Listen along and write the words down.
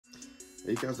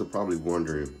You guys are probably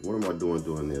wondering, what am I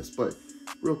doing this? But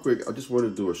real quick, I just wanted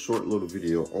to do a short little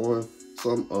video on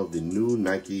some of the new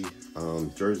Nike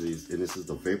jerseys, and this is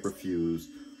the F.U.S.E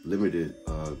limited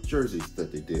jerseys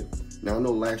that they did. Now I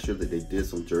know last year that they did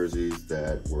some jerseys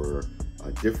that were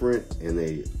different, and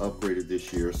they upgraded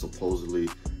this year supposedly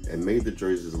and made the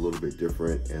jerseys a little bit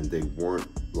different, and they weren't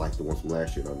like the ones from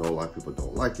last year. I know a lot of people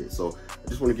don't like it, so I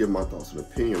just want to give my thoughts and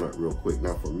opinion on it real quick.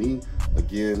 Now for me,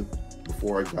 again,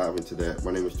 before I dive into that,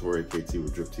 my name is Tori KT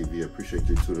with DRIPP TV. I appreciate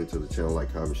you tuning into the channel.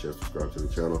 Like, comment, share, subscribe to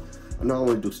the channel. I not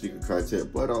only do sneaker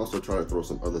content, but I also try to throw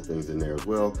some other things in there as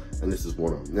well, and this is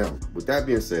one of them. Now, with that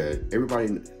being said,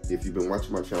 everybody, if you've been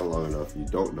watching my channel long enough, you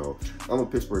don't know, I'm a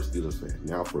Pittsburgh Steelers fan.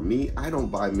 Now, for me, I don't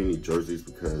buy many jerseys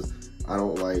because I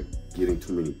don't like getting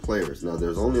too many players. Now,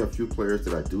 there's only a few players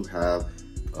that I do have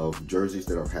of jerseys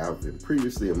that I've had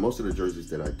previously, and most of the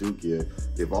jerseys that I do get,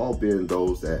 they've all been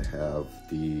those that have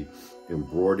the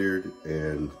embroidered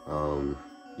and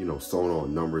you know, sewn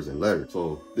on numbers and letters.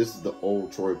 So this is the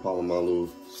old Troy Polamalu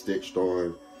stitched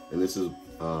on, and this is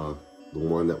the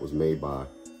one that was made by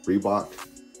Reebok,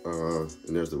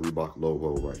 and there's the Reebok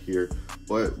logo right here.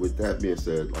 But with that being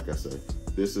said, like I said,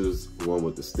 this is one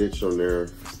with the stitch on there,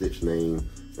 stitch name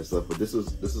and stuff. But this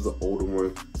is an older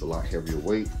one. It's a lot heavier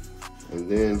weight. And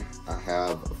then I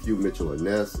have a few Mitchell and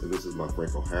Ness, and this is my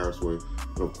Franco Harris one.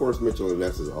 And of course, Mitchell and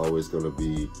Ness is always going to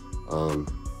be,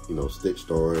 you know,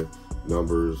 stitched on,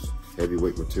 numbers,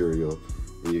 heavyweight material.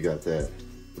 And you got that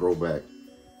throwback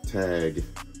tag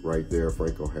right there,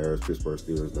 Franco Harris, Pittsburgh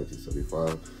Steelers,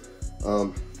 1975.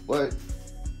 But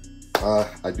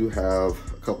I do have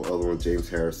a couple other ones, James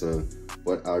Harrison,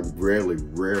 but I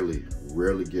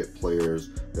rarely get players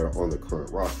that are on the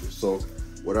current roster. So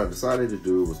what I decided to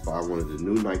do was buy one of the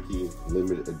new Nike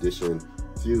limited edition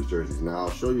F.U.S.E jerseys. Now I'll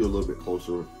show you a little bit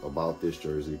closer about this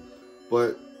jersey,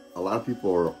 but a lot of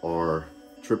people are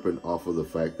tripping off of the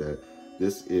fact that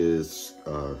this is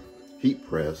heat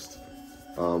pressed,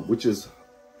 which is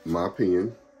my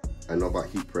opinion. I know about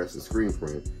heat press and screen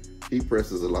print. Heat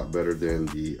press is a lot better than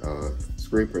the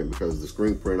screen print, because the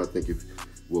screen print I think it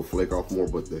will flake off more,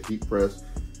 but the heat press,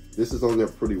 this is on there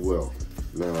pretty well.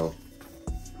 Now,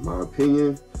 my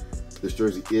opinion, this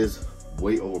jersey is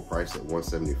way overpriced at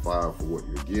 $175 for what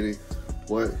you're getting,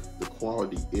 but the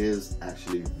quality is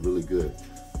actually really good.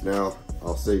 Now,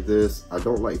 I'll say this, I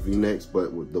don't like V-necks,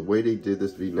 but the way they did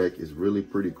this V-neck is really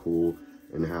pretty cool,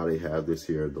 and how they have this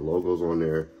here, the logo's on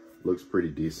there, looks pretty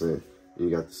decent, and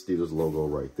you got the Steelers logo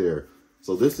right there.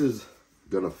 So this is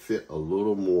gonna fit a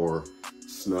little more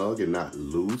snug and not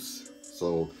loose.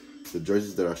 So the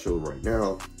jerseys that I showed right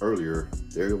now, earlier,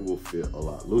 they will fit a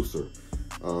lot looser.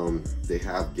 They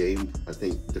have game, I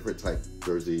think, different type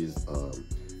jerseys.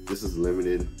 This is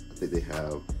limited. I think they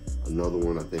have another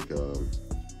one, I think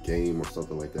game or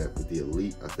something like that. But the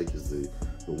elite, I think, is the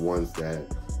ones that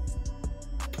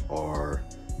are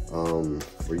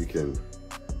where you can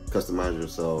customize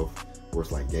yourself, where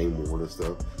it's like game worn and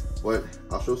stuff. But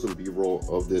I'll show some B-roll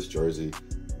of this jersey.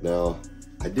 Now,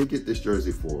 I did get this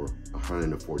jersey for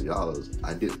 $140.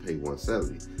 I didn't pay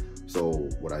 $170. So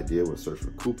what I did was search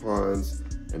for coupons,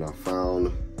 and I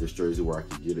found this jersey where I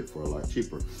could get it for a lot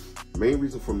cheaper. The main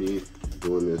reason for me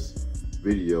doing this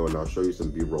video, and I'll show you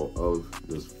some B-roll of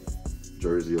this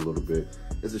jersey a little bit,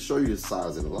 is to show you the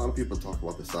sizing. A lot of people talk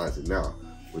about the sizing. Now,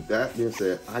 with that being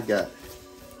said, I got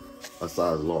a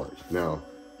size large. Now,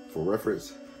 for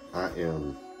reference, I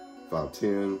am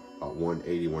 5'10", about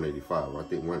 180, 185. I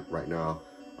think right now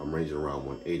I'm ranging around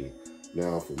 180.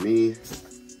 Now for me,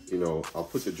 you know, I'll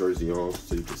put the jersey on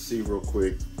so you can see real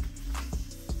quick.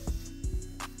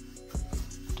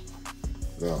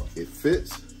 Now it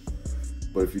fits,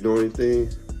 but if you know anything,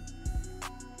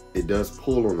 it does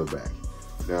pull on the back.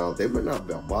 Now they might not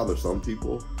bother some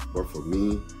people, but for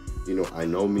me, you know, I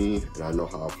know me, and I know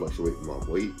how I fluctuate with my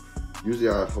weight. Usually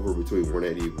I hover between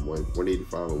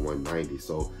 185 and 190,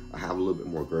 so I have a little bit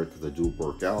more girth because I do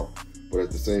work out. But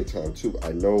at the same time too,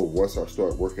 I know once I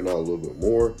start working out a little bit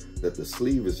more, that the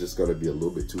sleeve is just gonna be a little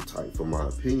bit too tight for my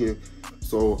opinion.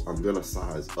 So I'm gonna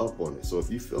size up on it. So if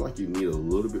you feel like you need a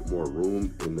little bit more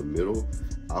room in the middle,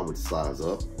 I would size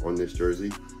up on this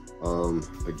jersey.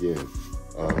 Again,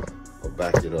 I'll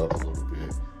back it up a little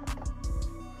bit.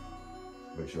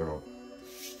 Make sure I don't,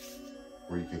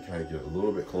 where you can kind of get a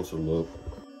little bit closer look.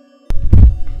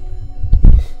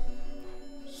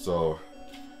 So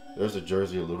there's the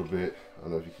jersey a little bit. I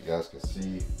don't know if you guys can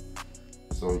see.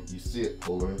 So you see it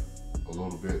pulling a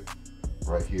little bit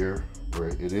right here, where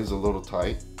it is a little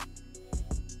tight.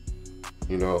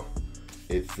 You know,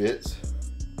 it fits.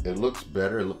 It looks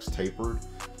better. It looks tapered.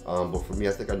 But for me,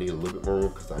 I think I need a little bit more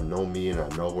room because I know me, and I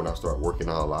know when I start working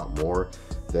out a lot more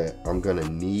that I'm gonna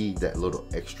need that little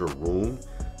extra room.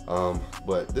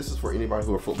 But this is for anybody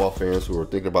who are football fans who are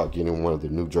thinking about getting one of the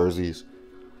new jerseys,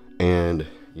 and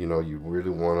you know, you really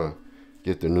want to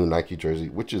get the new Nike jersey,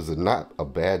 which is not a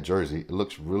bad jersey. It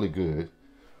looks really good,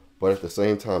 but at the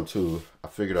same time too, I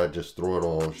figured I'd just throw it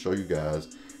on, show you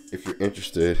guys if you're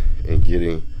interested in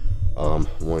getting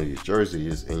one of these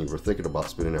jerseys and you were thinking about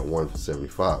spending that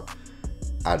 $175.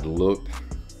 I'd look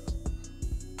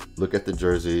at the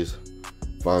jerseys,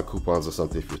 find coupons or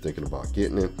something if you're thinking about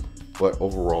getting it. But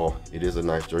overall, it is a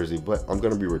nice jersey, but I'm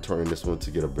going to be returning this one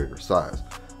to get a bigger size.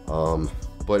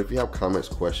 But if you have comments,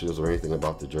 questions, or anything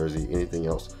about the jersey, anything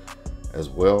else as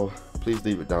well, please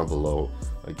leave it down below.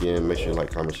 Again, make sure you like,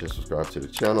 comment, share, subscribe to the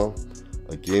channel.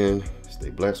 Again,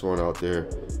 stay blessed one out there.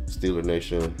 Steeler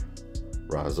Nation,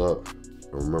 rise up.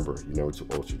 And remember, you're never too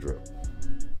old to drip.